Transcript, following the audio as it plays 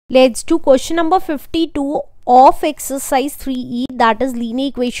Let's do question number 52 of exercise 3E, that is linear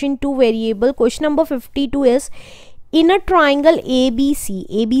equation 2 variable. Question number 52 is in a triangle ABC.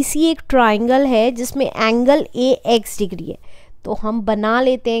 ABC एक triangle है जिसमें angle AX degree है. तो हम बना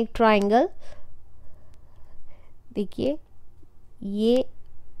लेते हैं एक ट्राइंगल. देखिए ये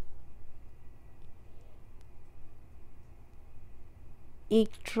एक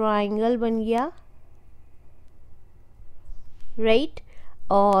ट्राइंगल बन गया, राइट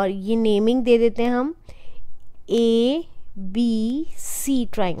और ये नेमिंग दे देते हैं हम ABC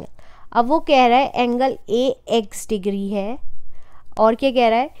ट्राइंगल. अब वो कह रहा है एंगल AX डिग्री है और क्या कह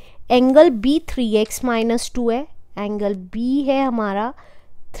रहा है एंगल B 3x माइनस 2 है. एंगल B है हमारा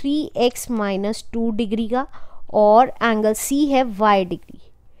 3x माइनस 2 डिग्री का और एंगल C है y डिग्री.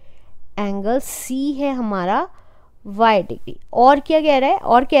 एंगल C है हमारा y डिग्री. और क्या कह रहा है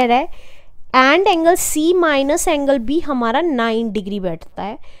और कह रहा है and angle C minus angle B हमारा 9 डिग्री बैठता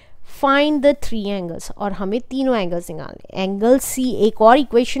है. Find the 3 angles. और हमें तीनों एंगल्स निकालने. एंगल C एक और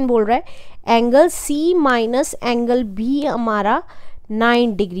इक्वेशन बोल रहा है angle C minus angle B हमारा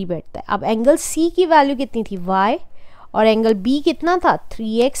 9 डिग्री बैठता है. अब एंगल C की वैल्यू कितनी थी y और एंगल B कितना था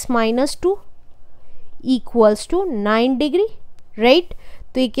 3x minus 2 equals to 9 degree, right.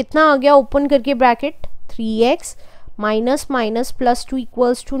 तो ये कितना आ गया ओपन करके bracket 3x minus minus plus 2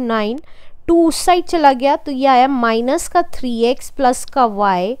 equals to 9. 2 उस साइड चला गया तो ये आया माइनस का 3x प्लस का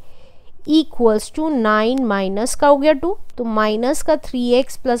y इक्वल्स टू 9 माइनस का हो गया 2. तो माइनस का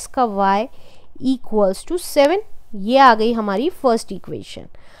 3x प्लस का y इक्वल्स टू 7. ये आ गई हमारी फर्स्ट इक्वेशन.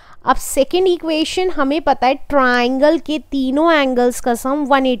 अब सेकेंड इक्वेशन हमें पता है ट्राइंगल के तीनों एंगल्स का सम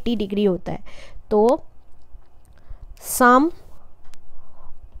 180 डिग्री होता है. तो सम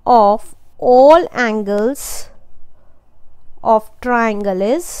of all angles of triangle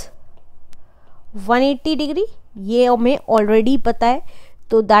is 180 degree. ये हमें ऑलरेडी पता है.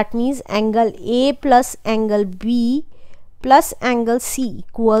 तो that means angle A plus angle B plus angle C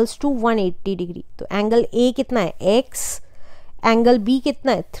equals to 180 degree. तो एंगल A कितना है x, एंगल B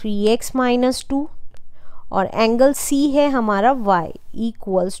कितना है 3x माइनस 2 और एंगल C है हमारा y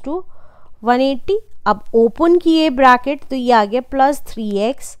इक्वल्स टू 180. अब ओपन किए ब्रैकेट तो ये आ गया plus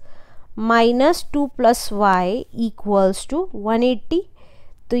 3x minus 2 plus y equals to 180.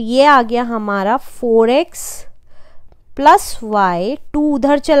 तो ये आ गया हमारा 4x प्लस y, 2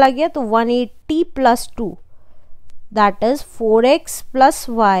 उधर चला गया तो 180 plus 2 that is 4x plus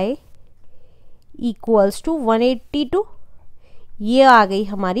y equals to 182. ये आ गई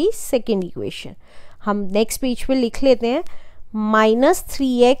हमारी सेकेंड इक्वेशन. हम नेक्स्ट पेज पे लिख लेते हैं. माइनस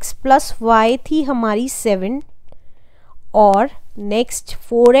 3x प्लस y थी हमारी 7 और next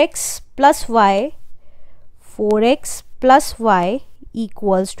 4x plus y, 4x plus y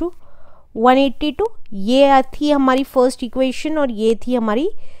equals to 182. ये थी हमारी फर्स्ट इक्वेशन और ये थी हमारी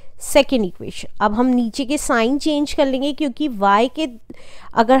सेकेंड इक्वेशन. अब हम नीचे के साइन चेंज कर लेंगे क्योंकि y के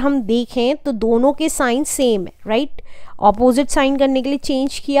अगर हम देखें तो दोनों के साइन सेम है, राइट. ऑपोजिट साइन करने के लिए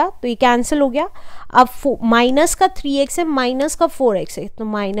चेंज किया तो ये कैंसिल हो गया. अब माइनस का 3x है माइनस का 4x है तो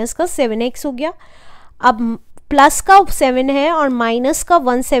माइनस का 7x हो गया. अब प्लस का 7 है और माइनस का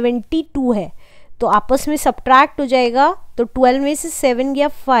 172 है तो आपस में सब्ट्रैक्ट हो जाएगा. तो 12 में से 7 गया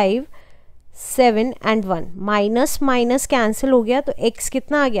 5, 7 एंड 1 माइनस माइनस कैंसिल हो गया. तो x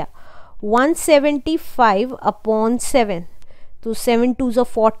कितना आ गया 175 अपॉन 7. तो 7 2 ज़ा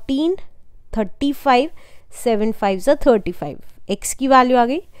 14, 35, 7 5 ज़ा 35. x की वैल्यू आ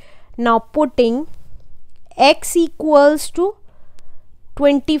गई. Now putting x equals to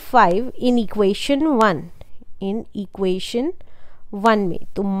 25 in equation 1. In equation 1 में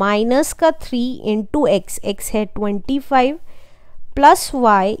तो माइनस का 3 इंटू एक्स, एक्स है 25 प्लस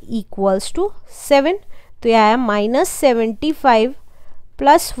y इक्वल्स टू 7. तो यह आया minus 75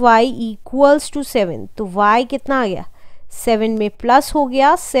 plus y equals to 7. तो y कितना आ गया 7 में प्लस हो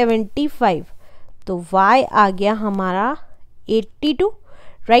गया 75 तो y आ गया हमारा 82,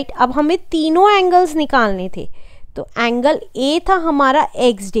 राइट. अब हमें तीनों एंगल्स निकालने थे. तो एंगल A था हमारा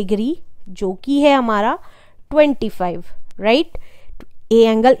x डिग्री जो कि है हमारा 25, राइट.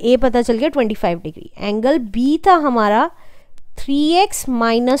 एंगल A पता चल गया 25 डिग्री. एंगल B था हमारा 3x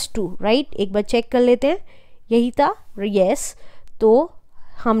माइनस 2, राइट. एक बार चेक कर लेते हैं यही था, यस. तो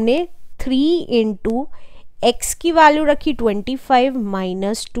हमने 3 इंटू एक्स की वैल्यू रखी 25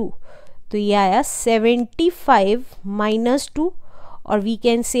 माइनस 2 तो ये आया 75 माइनस 2 और we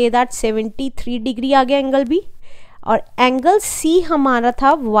can say that 73 degree आ गया एंगल B. और एंगल C हमारा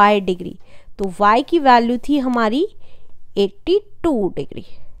था y डिग्री तो y की वैल्यू थी हमारी 82 डिग्री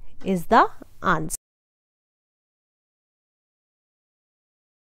इज द आंसर.